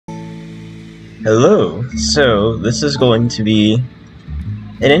Hello! So, this is going to be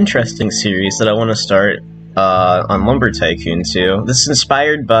an interesting series that I want to start on Lumber Tycoon 2. This is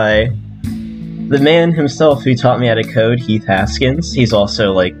inspired by the man himself who taught me how to code, Heath Haskins. He's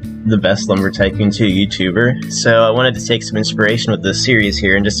also, like, the best Lumber Tycoon 2 YouTuber. So I wanted to take some inspiration with this series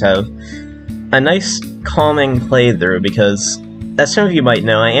here and just have a nice, calming playthrough, because, as some of you might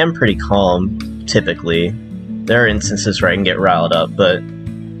know, I am pretty calm, typically. There are instances where I can get riled up, but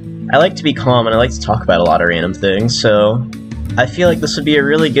I like to be calm and I like to talk about a lot of random things, so I feel like this would be a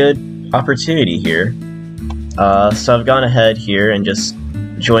really good opportunity here. So I've gone ahead here and just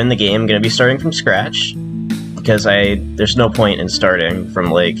joined the game. I'm going to be starting from scratch, because there's no point in starting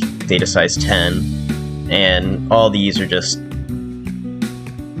from, like, data size 10, and all these are just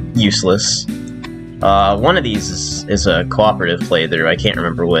useless. One of these is a cooperative playthrough, I can't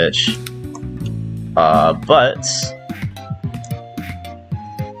remember which. But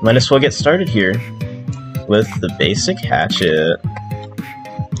might as well get started here with the basic hatchet.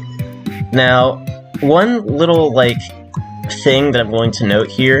 Now, one little, like, thing that I'm going to note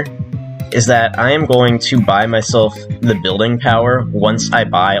here is that I am going to buy myself the building power once I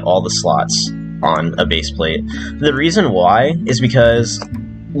buy all the slots on a base plate. The reason why is because,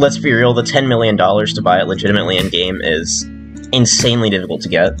 let's be real, the $10 million to buy it legitimately in-game is insanely difficult to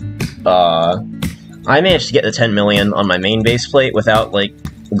get. I managed to get the 10 million on my main base plate without, like,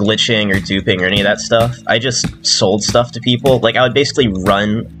 glitching or duping or any of that stuff. I just sold stuff to people. Like, I would basically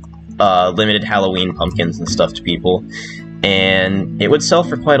run limited Halloween pumpkins and stuff to people, and it would sell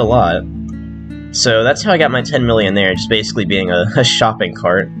for quite a lot. So that's how I got my 10 million there, just basically being a shopping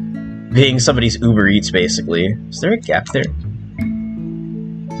cart. Being somebody's Uber Eats, basically. Is there a gap there?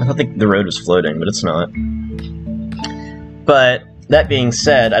 I thought the road was floating, but it's not. But that being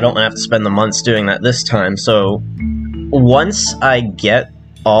said, I don't have to spend the months doing that this time, so once I get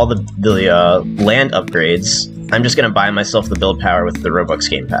all the land upgrades, I'm just going to buy myself the build power with the Robux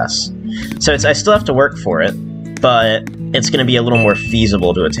Game Pass. So I still have to work for it, but it's going to be a little more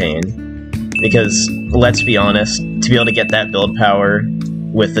feasible to attain. Because, let's be honest, to be able to get that build power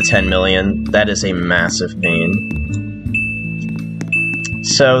with the 10 million, that is a massive pain.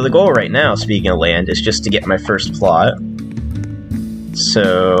 So the goal right now, speaking of land, is just to get my first plot.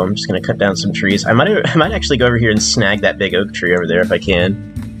 So I'm just gonna cut down some trees. I might actually go over here and snag that big oak tree over there if I can.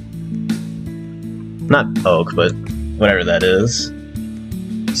 Not oak, but whatever that is.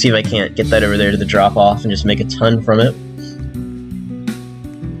 See if I can't get that over there to the drop off and just make a ton from it.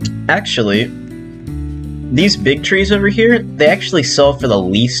 Actually, these big trees over here, they actually sell for the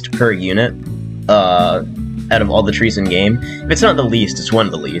least per unit out of all the trees in game. If it's not the least, it's one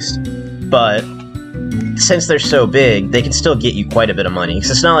of the least. But since they're so big, they can still get you quite a bit of money,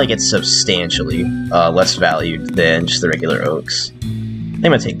 because it's not like it's substantially less valued than just the regular oaks. I think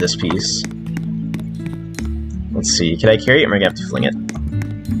I'm gonna take this piece. Let's see, can I carry it, or am I gonna have to fling it?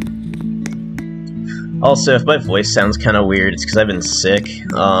 Also, if my voice sounds kind of weird, it's because I've been sick.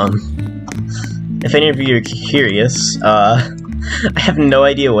 If any of you are curious, I have no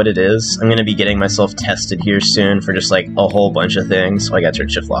idea what it is. I'm gonna be getting myself tested here soon for just, like, a whole bunch of things, so I gotta turn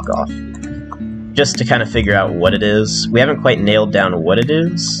shift lock off. Just to kind of figure out what it is. We haven't quite nailed down what it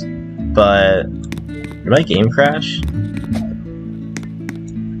is, but did my game crash?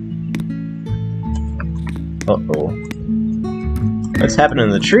 Uh-oh. What's happening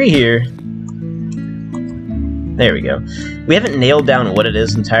to the tree here? There we go. We haven't nailed down what it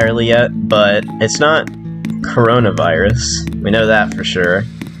is entirely yet, but it's not coronavirus. We know that for sure.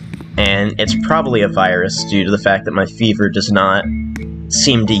 And it's probably a virus due to the fact that my fever does not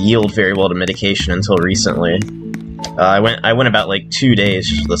seem to yield very well to medication until recently. I went about, like, 2 days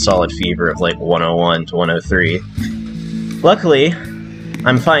just with a solid fever of, like, 101 to 103. Luckily,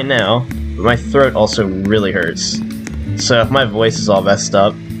 I'm fine now, but my throat also really hurts. So if my voice is all messed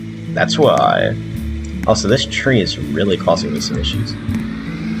up, that's why. Also, this tree is really causing me some issues.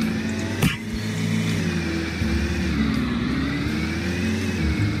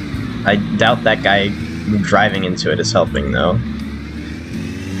 I doubt that guy driving into it is helping, though.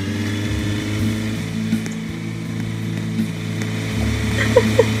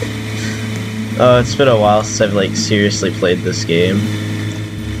 Oh, it's been a while since I've, like, seriously played this game.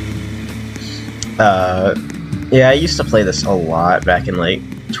 Yeah, I used to play this a lot back in, like,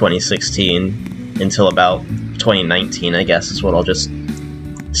 2016 until about 2019, I guess, is what I'll just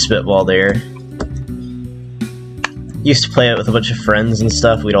spitball there. Used to play it with a bunch of friends and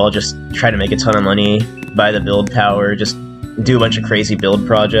stuff. We'd all just try to make a ton of money, buy the build power, just do a bunch of crazy build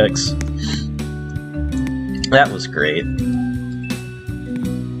projects. That was great.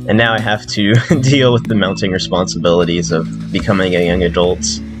 And now I have to deal with the mounting responsibilities of becoming a young adult.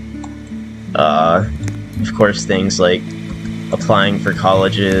 Of course, things like applying for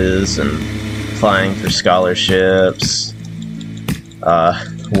colleges and applying for scholarships,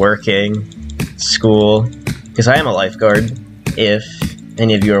 working, school, because I am a lifeguard. If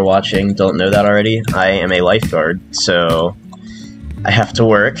any of you are watching don't know that already, I am a lifeguard, so I have to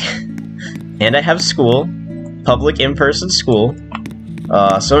work, and I have school, public in-person school.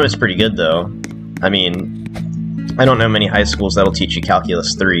 Some of it's pretty good, though. I mean, I don't know many high schools that'll teach you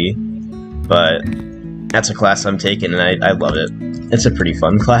Calculus 3, but that's a class I'm taking, and I love it. It's a pretty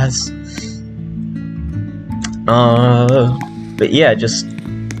fun class. But yeah, just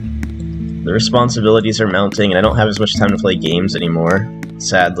the responsibilities are mounting, and I don't have as much time to play games anymore,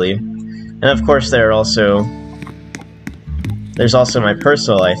 sadly. And of course, there's also my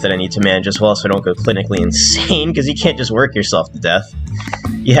personal life that I need to manage as well, so I don't go clinically insane, because you can't just work yourself to death.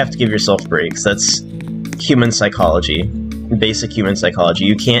 You have to give yourself breaks. That's human psychology, basic human psychology.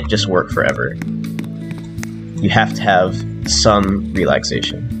 You can't just work forever. You have to have some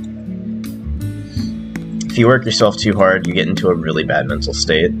relaxation. If you work yourself too hard, you get into a really bad mental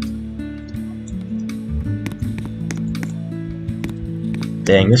state.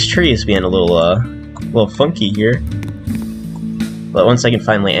 Dang, this tree is being a little funky here. But once I can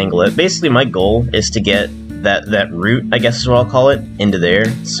finally angle it, basically my goal is to get that root, I guess is what I'll call it, into there.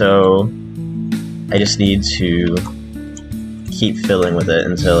 So I just need to keep filling with it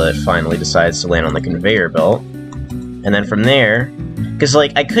until it finally decides to land on the conveyor belt. And then from there, because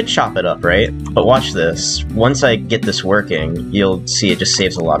like I could chop it up, right? But watch this. Once I get this working, you'll see it just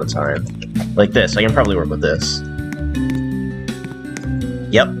saves a lot of time. Like this, I can probably work with this.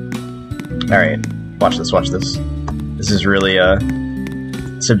 Yep. Alright, watch this, watch this. This is really,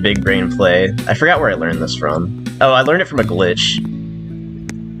 it's a big brain play. I forgot where I learned this from. Oh, I learned it from a glitch.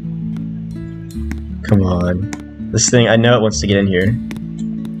 Come on. This thing, I know it wants to get in here.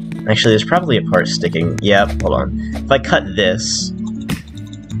 Actually, there's probably a part sticking. Yep, hold on. If I cut this...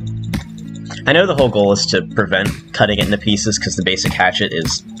 I know the whole goal is to prevent cutting it into pieces because the basic hatchet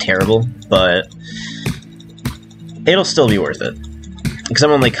is terrible, but it'll still be worth it. Because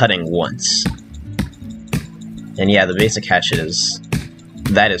I'm only cutting once. And yeah, the basic hatchet is...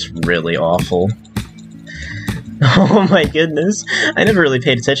 that is really awful. Oh my goodness. I never really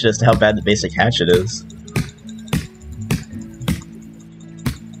paid attention as to how bad the basic hatchet is.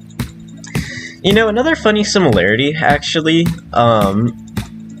 You know, another funny similarity, actually,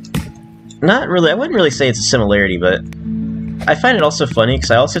 not really, I wouldn't really say it's a similarity, but I find it also funny because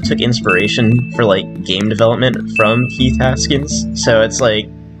I also took inspiration for, like, game development from Keith Haskins, so it's like,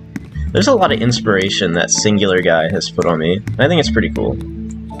 there's a lot of inspiration that singular guy has put on me, and I think it's pretty cool.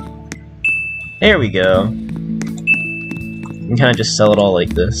 There we go. You can kind of just sell it all like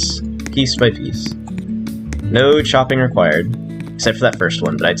this, piece by piece. No chopping required, except for that first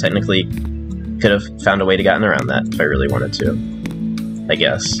one, but I technically could have found a way to gotten around that if I really wanted to, I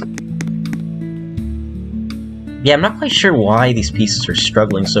guess. Yeah, I'm not quite sure why these pieces are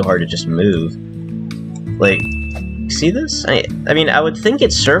struggling so hard to just move. Like, see this? I mean, I would think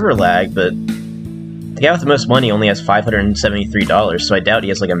it's server lag, but the guy with the most money only has $573, so I doubt he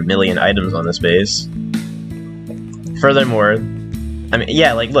has like a million items on this base. Furthermore, I mean,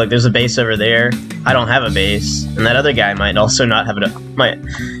 yeah, like, look, there's a base over there. I don't have a base, and that other guy might also not have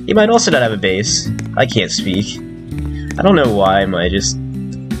he might also not have a base. I can't speak. I don't know why my just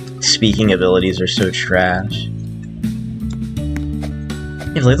speaking abilities are so trash.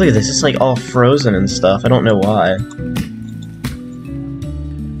 Yeah, look at this, it's like all frozen and stuff. I don't know why.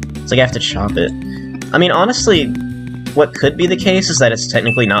 It's like I have to chop it. I mean, honestly, what could be the case is that it's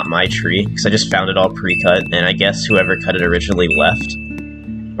technically not my tree, because I just found it all pre-cut, and I guess whoever cut it originally left.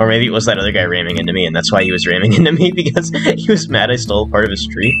 Or maybe it was that other guy ramming into me, and that's why he was ramming into me, because he was mad I stole part of his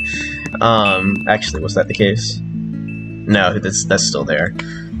tree. Actually, was that the case? No, that's still there.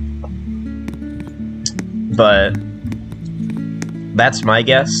 But that's my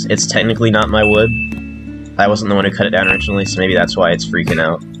guess. It's technically not my wood. I wasn't the one who cut it down originally, so maybe that's why it's freaking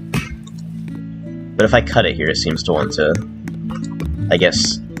out. But if I cut it here, it seems to want to, I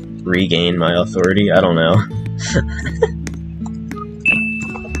guess, regain my authority? I don't know.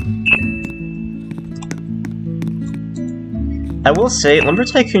 I will say, Lumber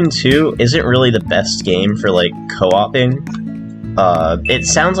Tycoon 2 isn't really the best game for, like, co-oping. It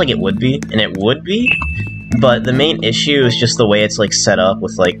sounds like it would be, and it would be, but the main issue is just the way it's, like, set up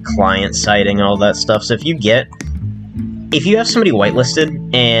with, like, client siding and all that stuff. So if you have somebody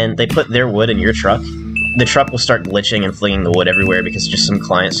whitelisted, and they put their wood in your truck, the truck will start glitching and flinging the wood everywhere because just some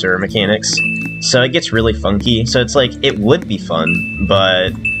client-server mechanics. So it gets really funky. So it's like, it would be fun,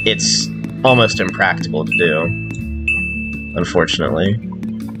 but it's almost impractical to do. Unfortunately.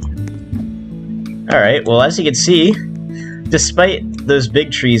 Alright, well, as you can see, despite those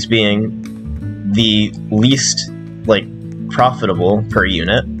big trees being the least, like, profitable per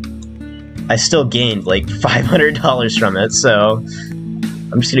unit, I still gained, like, $500 from it, so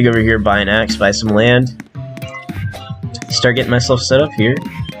I'm just gonna go over here, buy an axe, buy some land, start getting myself set up here.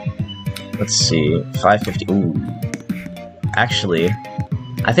 Let's see, 550, ooh. Actually,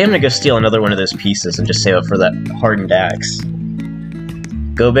 I think I'm gonna go steal another one of those pieces and just save up for that hardened axe.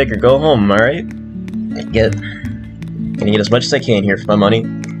 Go big or go home, alright? Gonna get as much as I can here for my money.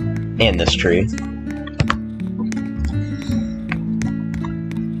 And this tree.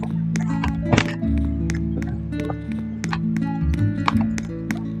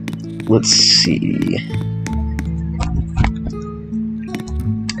 Let's see.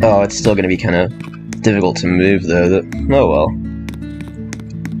 Oh, it's still gonna be kind of difficult to move though. Oh well.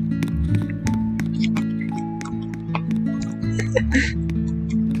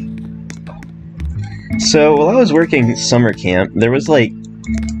 So, while I was working summer camp, there was like,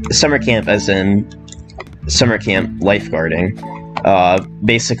 summer camp as in summer camp lifeguarding.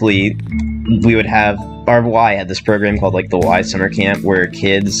 Basically, we would have, our Y had this program called like the Y Summer Camp where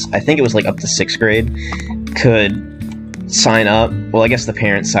kids, I think it was like up to 6th grade, could sign up. Well, I guess the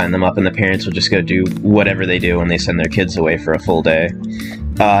parents signed them up and the parents would just go do whatever they do when they send their kids away for a full day.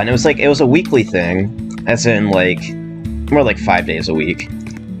 And it was a weekly thing, as in like, more like 5 days a week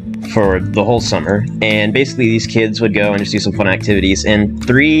for the whole summer, and basically these kids would go and just do some fun activities, and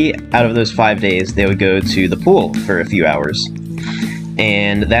 3 out of those 5 days they would go to the pool for a few hours.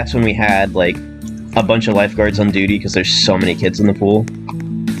 And that's when we had like a bunch of lifeguards on duty because there's so many kids in the pool.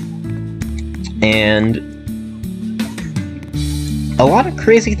 And a lot of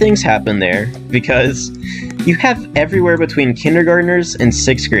crazy things happen there because you have everywhere between kindergartners and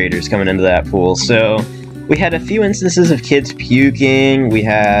 6th graders coming into that pool. So we had a few instances of kids puking, we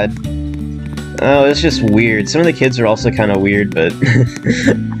had... Oh, it's just weird. Some of the kids are also kind of weird, but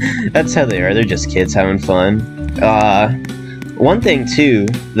that's how they are. They're just kids having fun. One thing, too,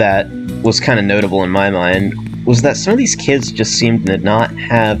 that was kind of notable in my mind was that some of these kids just seemed to not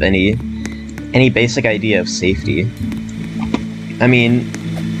have any basic idea of safety. I mean,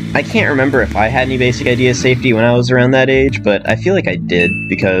 I can't remember if I had any basic idea of safety when I was around that age, but I feel like I did,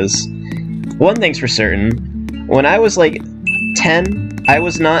 because one thing's for certain, when I was like 10, I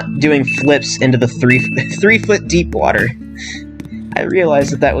was not doing flips into the 3 foot deep water. I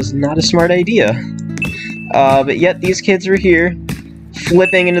realized that that was not a smart idea. But yet these kids were here,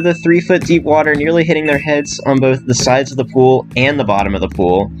 flipping into the 3 foot deep water, nearly hitting their heads on both the sides of the pool and the bottom of the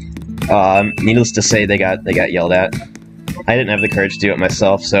pool. Needless to say, they got yelled at. I didn't have the courage to do it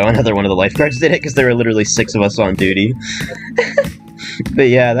myself, so another one of the lifeguards did it, because there were literally 6 of us on duty. But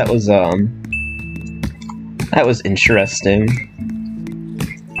yeah, that was interesting.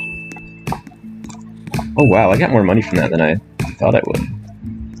 Oh wow, I got more money from that than I thought I would.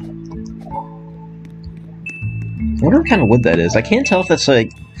 I wonder what kind of wood that is. I can't tell if that's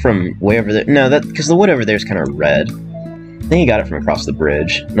like from way over there. No, that because the wood over there is kind of red. I think he got it from across the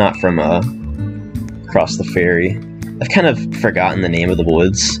bridge, not from across the ferry. I've kind of forgotten the name of the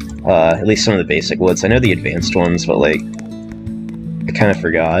woods, at least some of the basic woods. I know the advanced ones, but like, I kind of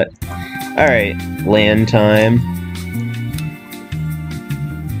forgot. Alright, land time.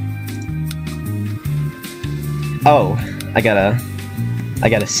 Oh, I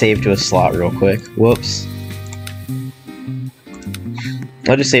gotta save to a slot real quick. Whoops.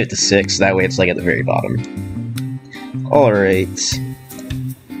 I'll just save it to 6, that way it's like at the very bottom. Alright.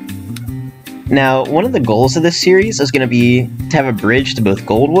 Now, one of the goals of this series is going to be to have a bridge to both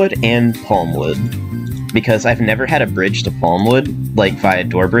Goldwood and Palmwood. Because I've never had a bridge to Palmwood, like via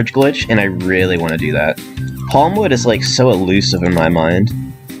door bridge glitch, and I really want to do that. Palmwood is like so elusive in my mind.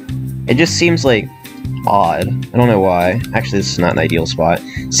 It just seems like odd. I don't know why. Actually, this is not an ideal spot.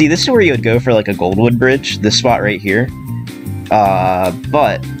 See, this is where you would go for like a Goldwood bridge, this spot right here.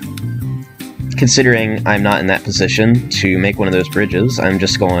 But considering I'm not in that position to make one of those bridges, I'm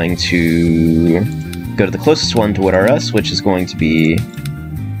just going to go to the closest one to WoodRS, which is going to be...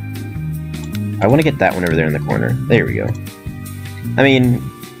 I want to get that one over there in the corner. There we go. I mean,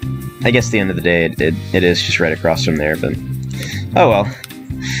 I guess at the end of the day, it is just right across from there, but... Oh well.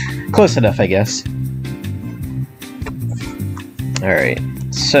 Close enough, I guess. Alright,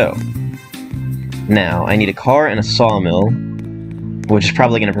 so... Now, I need a car and a sawmill, which is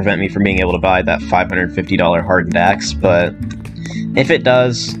probably going to prevent me from being able to buy that $550 hardened axe, but if it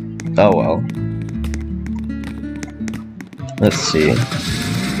does, oh well. Let's see.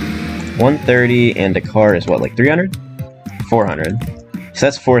 130 and a car is what, like 300? 400. So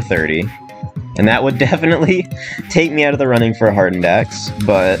that's 430. And that would definitely take me out of the running for a hardened axe,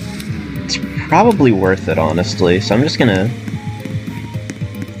 but It's probably worth it, honestly, so I'm just gonna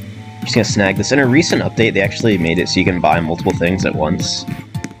snag this. In a recent update, they actually made it so you can buy multiple things at once,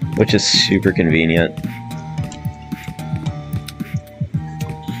 which is super convenient.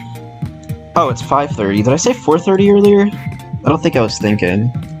 Oh, it's 5:30. Did I say 4:30 earlier? I don't think I was thinking.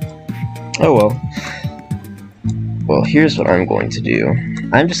 Oh well. Well, here's what I'm going to do.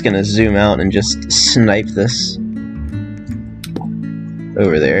 I'm just gonna zoom out and just snipe this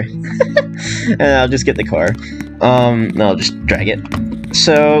over there. And I'll just get the car. No, I'll just drag it.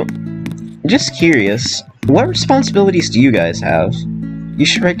 So, just curious, what responsibilities do you guys have? You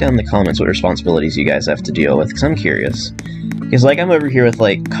should write down in the comments what responsibilities you guys have to deal with, because I'm curious. Because, like, I'm over here with,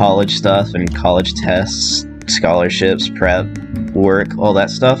 like, college stuff and college tests, scholarships, prep, work, all that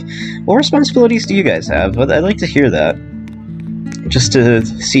stuff. What responsibilities do you guys have? I'd like to hear that. Just to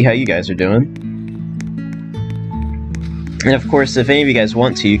see how you guys are doing. And of course, if any of you guys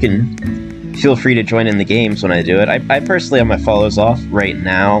want to, you can feel free to join in the games when I do it. I personally have my follows off right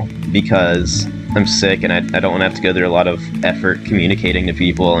now because I'm sick and I don't want to have to go through a lot of effort communicating to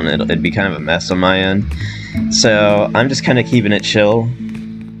people, and it'd be kind of a mess on my end. So I'm just kind of keeping it chill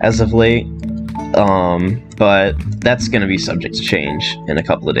as of late. But that's going to be subject to change in a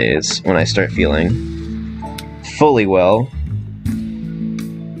couple of days when I start feeling fully well.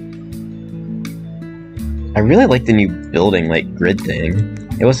 I really like the new building, like, grid thing.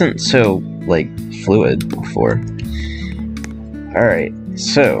 It wasn't so, like, fluid before. Alright,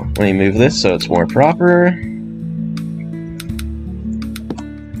 so, let me move this so it's more proper.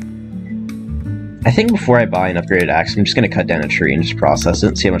 I think before I buy an upgraded axe, I'm just gonna cut down a tree and just process it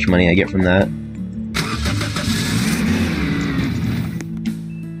and see how much money I get from that.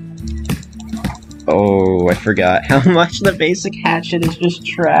 Oh, I forgot how much the basic hatchet is just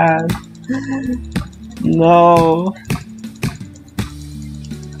trash. No.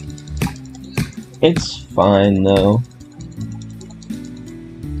 It's fine, though.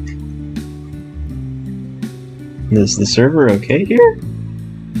 Is the server okay here?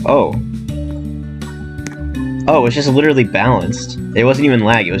 Oh. Oh, it's just literally balanced. It wasn't even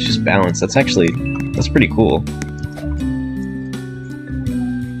lag, it was just balanced. That's pretty cool.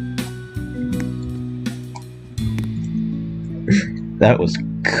 That was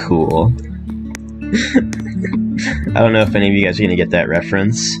cool. I don't know if any of you guys are gonna get that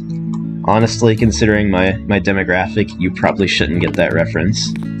reference. Honestly, considering my demographic, you probably shouldn't get that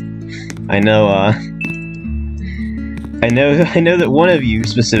reference. I know that one of you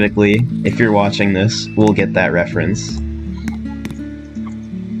specifically, if you're watching this, will get that reference.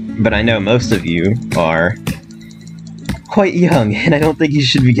 But I know most of you are quite young, and I don't think you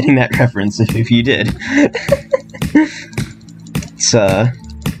should be getting that reference if you did.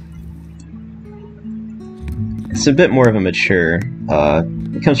 It's a bit more of a mature,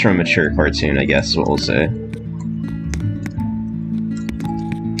 it comes from a mature cartoon, I guess, is what we'll say.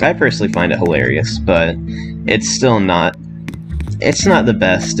 I personally find it hilarious, but it's still not, it's not the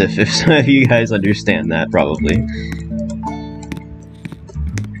best if some of you guys understand that, probably.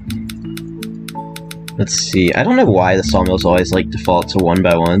 Let's see, I don't know why the sawmills always like default to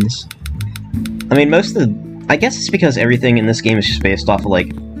 1x1s. I mean, most of the, I guess it's because everything in this game is just based off of,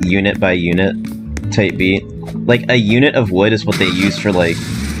 like, unit by unit type beat. Like, a unit of wood is what they use for, like,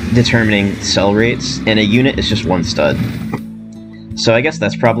 determining cell rates, and a unit is just one stud. So I guess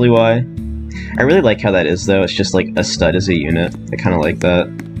that's probably why. I really like how that is, though. It's just, like, a stud is a unit. I kind of like that.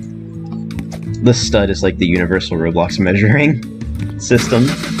 The stud is, like, the universal Roblox measuring system.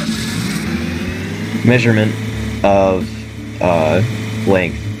 Measurement of,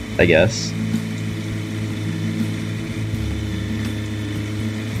 length, I guess.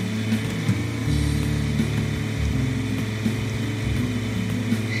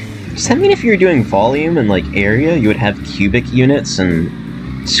 Does that mean if you were doing volume and, like, area, you would have cubic units and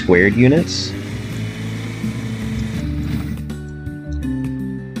squared units?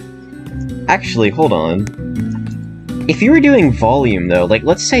 Actually, hold on. If you were doing volume, though, like,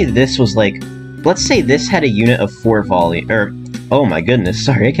 let's say this was, like, let's say this had a unit of 4 volume, or, oh my goodness,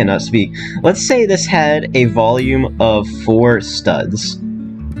 sorry, I cannot speak. Let's say this had a volume of 4 studs.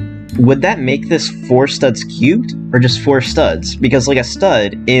 Would that make this 4 studs cubed, or just 4 studs? Because, like, a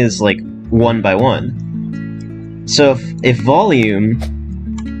stud is, like, 1x1. So if volume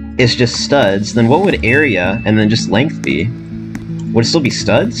is just studs, then what would area and then just length be? Would it still be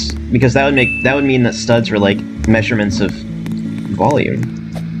studs? Because that would mean that studs were, like, measurements of volume.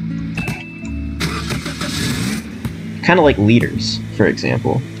 Kind of like liters, for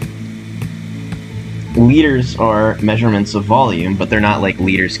example. Liters are measurements of volume, but they're not like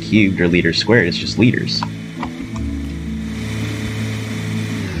liters cubed or liters squared, it's just liters.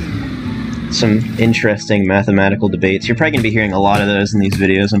 some interesting mathematical debates. You're probably going to be hearing a lot of those in these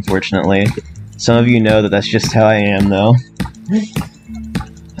videos, unfortunately. Some of you know that that's just how I am, though.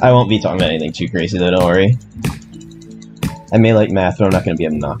 I won't be talking about anything too crazy, though, don't worry. I may like math, but I'm not going to be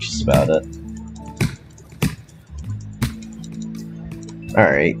obnoxious about it.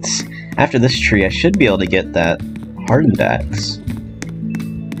 Alright. After this tree, I should be able to get that hardened axe.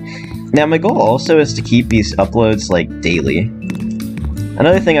 Now, my goal also is to keep these uploads, like, daily.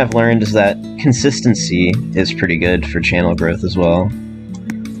 Another thing I've learned is that consistency is pretty good for channel growth as well.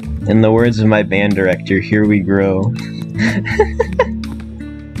 In the words of my band director, here we grow.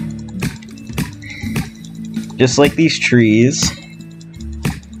 Just like these trees.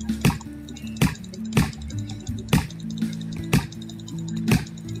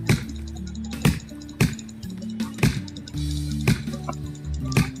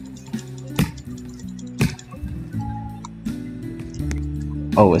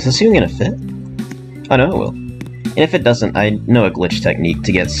 Oh, is this even gonna fit? Oh no, it will. And if it doesn't, I know a glitch technique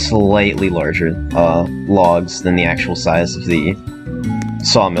to get slightly larger logs than the actual size of the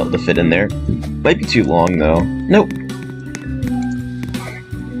sawmill to fit in there. Might be too long, though. Nope.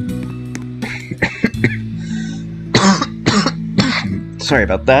 Sorry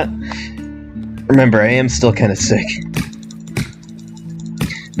about that. Remember, I am still kind of sick.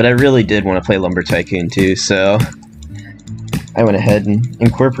 But I really did want to play Lumber Tycoon too, so I went ahead and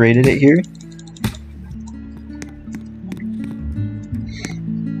incorporated it here.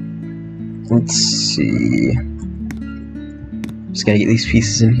 Let's see. Just gotta get these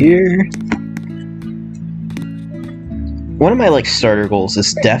pieces in here. One of my, like, starter goals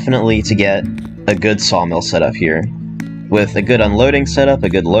is definitely to get a good sawmill setup here. With a good unloading setup, a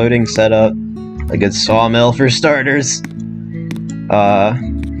good loading setup, a good sawmill for starters.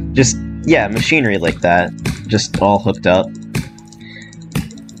 Just, yeah, machinery like that. Just all hooked up.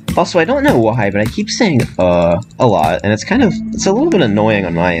 Also, I don't know why, but I keep saying, a lot, and it's a little bit annoying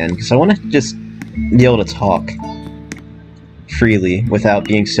on my end, because I want to just be able to talk freely without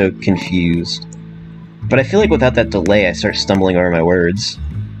being so confused. But I feel like without that delay, I start stumbling over my words.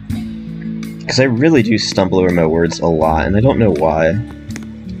 Because I really do stumble over my words a lot, and I don't know why.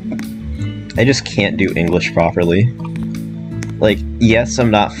 I just can't do English properly. Like, yes,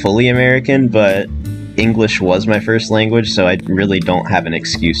 I'm not fully American, but English was my first language, so I really don't have an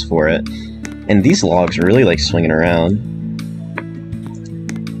excuse for it. And these logs are really, like, swinging around.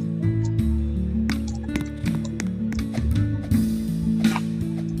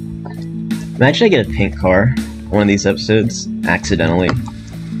 Imagine I get a pink car one of these episodes, accidentally.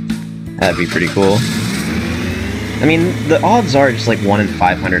 That'd be pretty cool. I mean, the odds are just like 1 in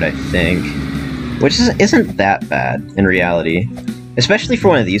 500, I think. Which isn't that bad, in reality. Especially for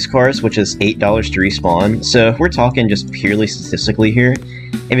one of these cars, which is $8 to respawn. So if we're talking just purely statistically here,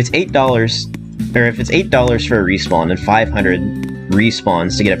 if it's $8, or if it's $8 for a respawn and 500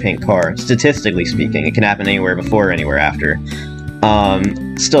 respawns to get a pink car, statistically speaking, it can happen anywhere before or anywhere after.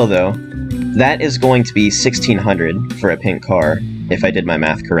 Still though, that is going to be 1,600 for a pink car, if I did my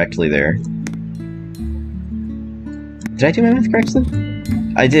math correctly there. Did I do my math correctly?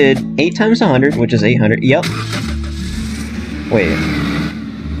 I did 8 times 100, which is 800. Yep. Wait.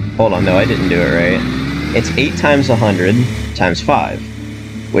 Hold on, no, I didn't do it right. It's 8 times 100 times 5,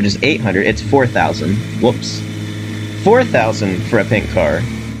 which is 800. It's 4,000. Whoops. 4,000 for a pink car.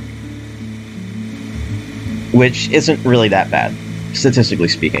 Which isn't really that bad, statistically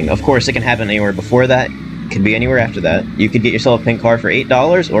speaking. Of course, it can happen anywhere before that. It could be anywhere after that. You could get yourself a pink car for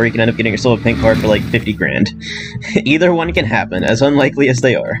 $8, or you can end up getting yourself a pink car for like 50 grand. Either one can happen, as unlikely as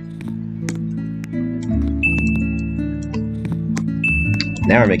they are.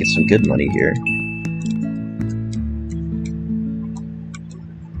 Now we're making some good money here.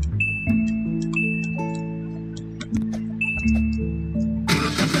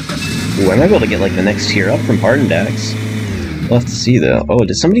 Ooh, I might be able to get like the next tier up from Hardened Axe. We'll have to see though. Oh,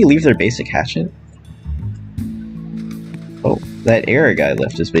 did somebody leave their basic hatchet? Oh, that Era guy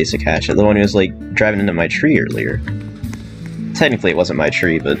left his basic hatchet, the one who was like driving into my tree earlier. Technically it wasn't my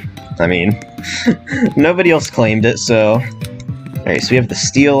tree, but I mean, nobody else claimed it, so... Alright, so we have the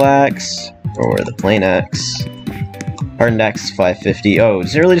steel axe, or the plain axe. Hardened axe is 550. Oh,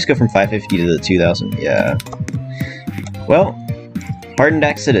 does it really just go from 550 to the 2000? Yeah. Well, hardened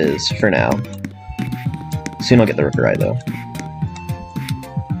axe it is, for now. Soon I'll get the Rookerai, though.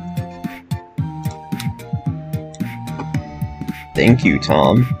 Thank you,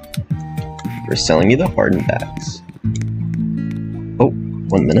 Tom, for selling me the hardened axe. Oh,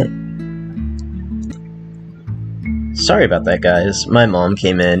 1 minute. Sorry about that, guys. My mom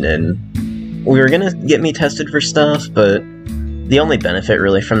came in and we were gonna get me tested for stuff, but The only benefit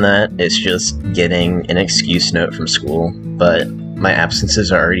really from that is just getting an excuse note from school, but my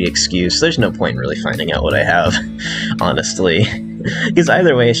absences are already excused, so there's no point in really finding out what I have, honestly. Because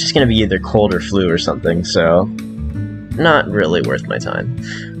either way, it's just going to be either cold or flu or something, so not really worth my time.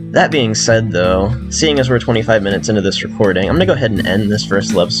 That being said, though, seeing as we're 25 minutes into this recording, I'm going to go ahead and end this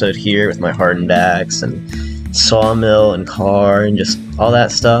first episode here with my hardened axe and sawmill and car and just all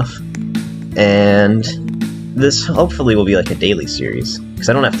that stuff. And this hopefully will be like a daily series, because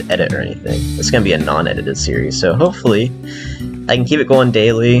I don't have to edit or anything. It's going to be a non-edited series, so hopefully I can keep it going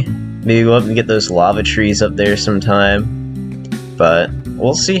daily. Maybe go up and get those lava trees up there sometime. But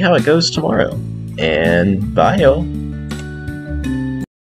we'll see how it goes tomorrow. And bye, y'all.